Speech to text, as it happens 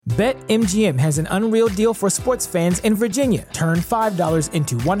BetMGM has an unreal deal for sports fans in Virginia. Turn $5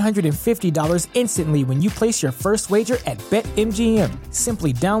 into $150 instantly when you place your first wager at BetMGM.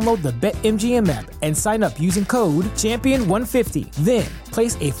 Simply download the BetMGM app and sign up using code Champion150. Then,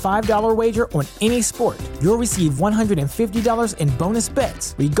 place a $5 wager on any sport. You'll receive $150 in bonus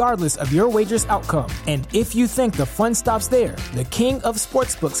bets, regardless of your wager's outcome. And if you think the fun stops there, the King of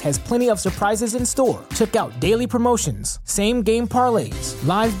Sportsbooks has plenty of surprises in store. Check out daily promotions, same-game parlays,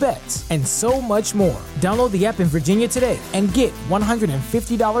 live bets, and so much more. Download the app in Virginia today and get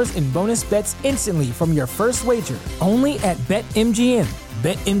 $150 in bonus bets instantly from your first wager. Only at BetMGM.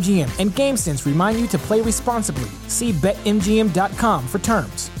 BetMGM and GameSense remind you to play responsibly. See BetMGM.com for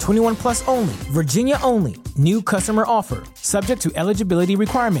terms. 21 plus only. Virginia only. New customer offer. Subject to eligibility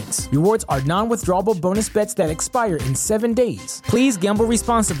requirements. Rewards are non-withdrawable bonus bets that expire in 7 days. Please gamble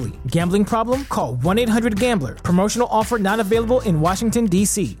responsibly. Gambling problem? Call 1-800-GAMBLER. Promotional offer not available in Washington,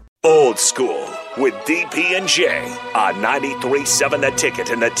 D.C. Old School with DP and J on 93.7 The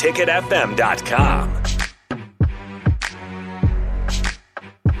Ticket and theticketfm.com.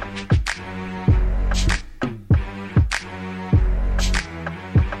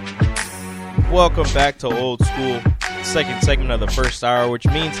 Welcome back to Old School, second segment of the first hour, which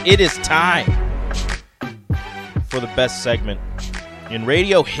means it is time for the best segment in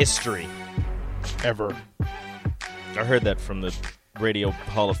radio history ever. I heard that from the Radio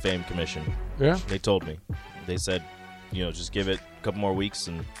Hall of Fame Commission. Yeah? They told me. They said, just give it a couple more weeks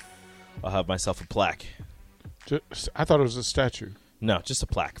and I'll have myself a plaque. I thought it was a statue. No, just a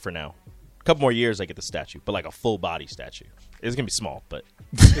plaque for now. A couple more years I get the statue, but like a full body statue. It's going to be small, but...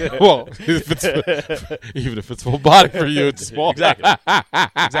 Well, even if it's full body for you, it's small. Exactly.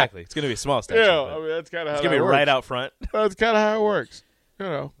 It's going to be a small statue. Yeah, I mean, that's kind of how it's going to be right out front. That's kind of how it works.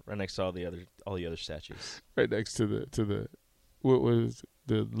 Right next to all the other statues. Right next to the what was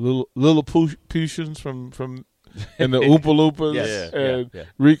the Lilliputians from and the Oompa Loompas. Yeah.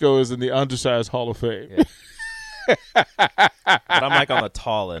 Rico is in the undersized Hall of Fame. Yeah. But I'm like on the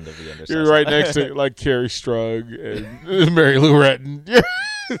tall end of the undersized. You're right next to like Carrie Strug and Mary Lou Retton.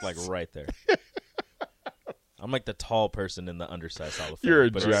 Like right there. I'm like the tall person in the undersized Hall of Fame. You're a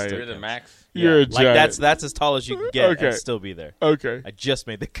giant. You're the max. You're a giant. Like that's as tall as you can get and still be there. Okay. I just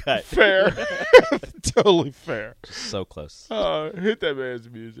made the cut. Fair. Totally fair. Just so close. Hit that man's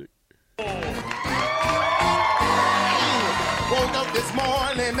music. Woke up this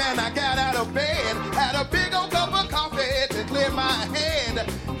morning and I got out of bed. Had a big old cup of coffee to clear my head.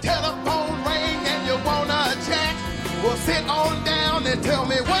 Telephone ring and you wanna chat? Well, sit on down and tell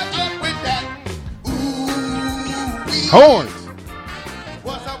me what up with that. Ooh-wee. Horns.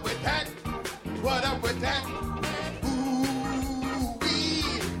 What's up with that? What up with that? Ooh-wee.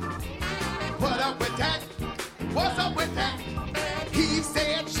 What up with that? What's up with that? He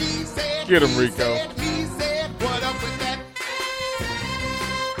said, she said, get him, he Rico. Said, he said, what up with that?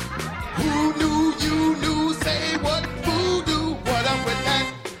 Who knew you knew? Say what voodoo? What up with that?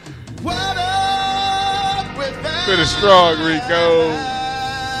 What up with that? Finish strong, Rico.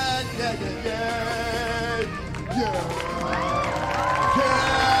 Yeah.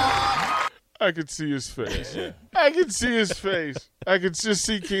 I can see his face. I can see his face. I can just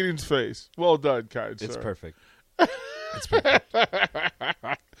see Keenan's face. Well done, kind sir. It's perfect. It's perfect.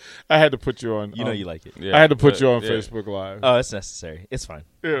 I had to put you on. You know you like it. I had to put you on Facebook Live. Oh, it's necessary. It's fine.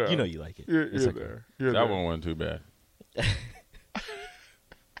 Yeah. You know you like it. You're okay. there. That one wasn't too bad.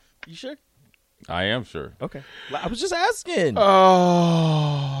 You sure? I am sure. Okay. I was just asking.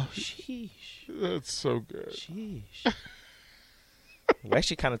 Oh, Sheesh. that's so good. Sheesh. We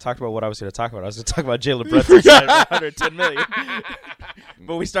actually kind of talked about what I was going to talk about. I was going to talk about Jalen Brunson signing for $110 million.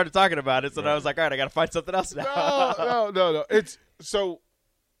 But we started talking about it, so then I was like, all right, I got to find something else now. No. It's so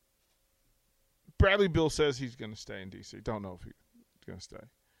Bradley Beal says he's going to stay in D.C. Don't know if he's going to stay.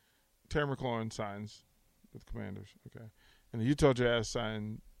 Terry McLaurin signs with the Commanders. Okay. And the Utah Jazz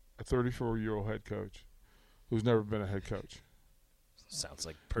signed a 34-year-old head coach who's never been a head coach. Sounds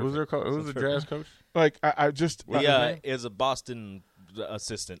like perfect. Who's the Jazz coach? Like, I just... He is a Boston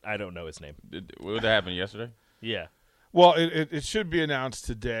assistant. I don't know his name. What happened yesterday? Yeah. Well, it should be announced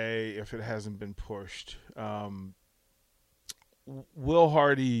today if it hasn't been pushed. Will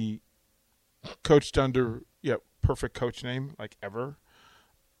Hardy coached under, perfect coach name, like ever.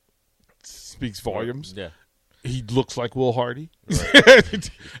 Speaks volumes. Yeah. He looks like Will Hardy. Right.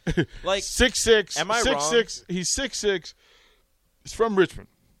 Like 6'6". Am I 6'6". wrong? He's 6'6". He's from Richmond,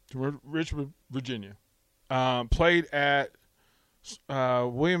 Virginia. Played at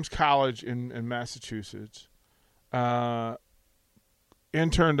Williams College in Massachusetts. Interned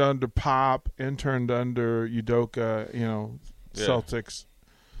under Pop. Interned under Udoka. Celtics.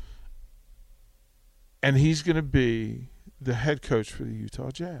 and he's going to be the head coach for the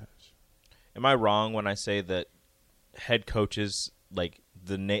Utah Jazz. Am I wrong when I say that head coaches, like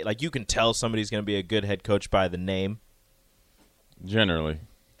the name, like you can tell somebody's going to be a good head coach by the name? Generally.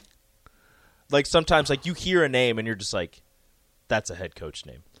 Like sometimes, like you hear a name and you're just like, that's a head coach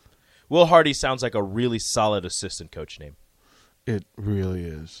name. Will Hardy sounds like a really solid assistant coach name. It really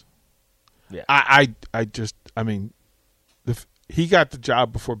is. Yeah. He got the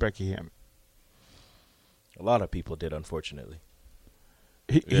job before Becky Hammond. A lot of people did, unfortunately.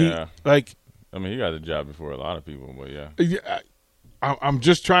 He got the job before a lot of people, but yeah. I'm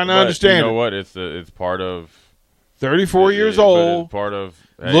just trying to understand. You know what? It's part of 34 years old. It's part of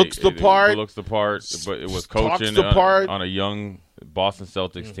looks the part, but it was coaching on a young Boston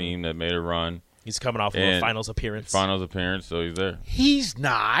Celtics team that made a run. He's coming off of a finals appearance. So he's there. He's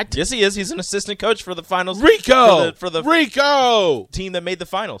not. Yes, he is. He's an assistant coach for the finals. Rico! For the Rico! team that made the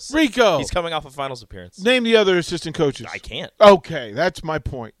finals. Rico! He's coming off a finals appearance. Name the other assistant coaches. I can't. Okay, that's my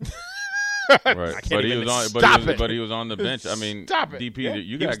point. Right. But he was on the bench. I mean, Stop it. DP, Yeah.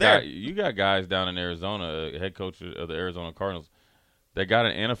 you got guys down in Arizona, head coach of the Arizona Cardinals, that got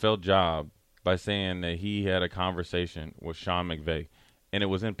an NFL job by saying that he had a conversation with Sean McVay, and it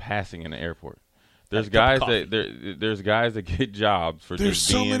was in passing in the airport. There's guys that get jobs for There's just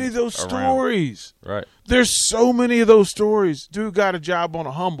so being many of those around. stories. Right. There's so many of those stories. Dude got a job on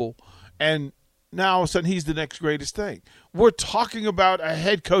a humble, and now all of a sudden he's the next greatest thing. We're talking about a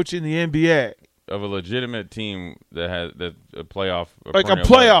head coach in the NBA. Of a legitimate team that has a playoff. Like a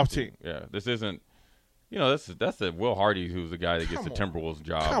playoff team. Yeah. This isn't – that's the Will Hardy who's the guy that gets the Timberwolves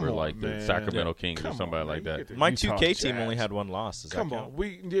job or like the Sacramento Kings or somebody like that. My 2K team only had one loss. Does that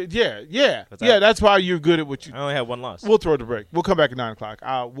count? That's why you're good at what you. I only had one loss. We'll throw the break. We'll come back at 9 o'clock.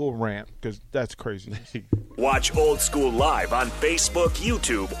 We'll rant because that's crazy. Watch Old School live on Facebook,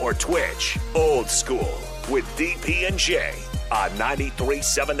 YouTube, or Twitch. Old School with DP and J on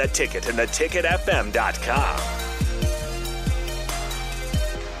 93.7 The Ticket and theticketfm.com.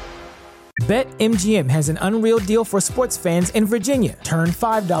 BetMGM has an unreal deal for sports fans in Virginia. Turn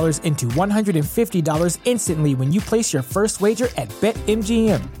 $5 into $150 instantly when you place your first wager at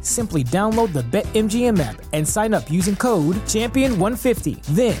BetMGM. Simply download the BetMGM app and sign up using code Champion150.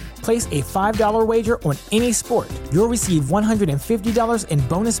 Then, place a $5 wager on any sport. You'll receive $150 in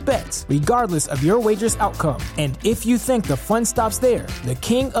bonus bets, regardless of your wager's outcome. And if you think the fun stops there, the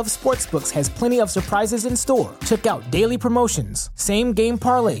king of sportsbooks has plenty of surprises in store. Check out daily promotions, same-game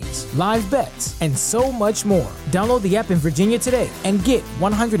parlays, live bets, and so much more. Download the app in Virginia today and get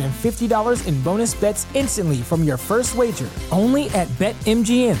 $150 in bonus bets instantly from your first wager. Only at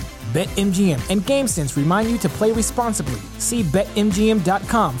BetMGM. BetMGM and GameSense remind you to play responsibly. See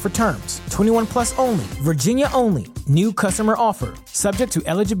BetMGM.com for terms. 21 plus only. Virginia only. New customer offer. Subject to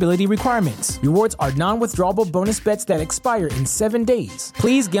eligibility requirements. Rewards are non-withdrawable bonus bets that expire in 7 days.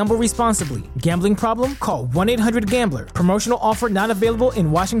 Please gamble responsibly. Gambling problem? Call 1-800-GAMBLER. Promotional offer not available in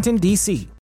Washington, D.C.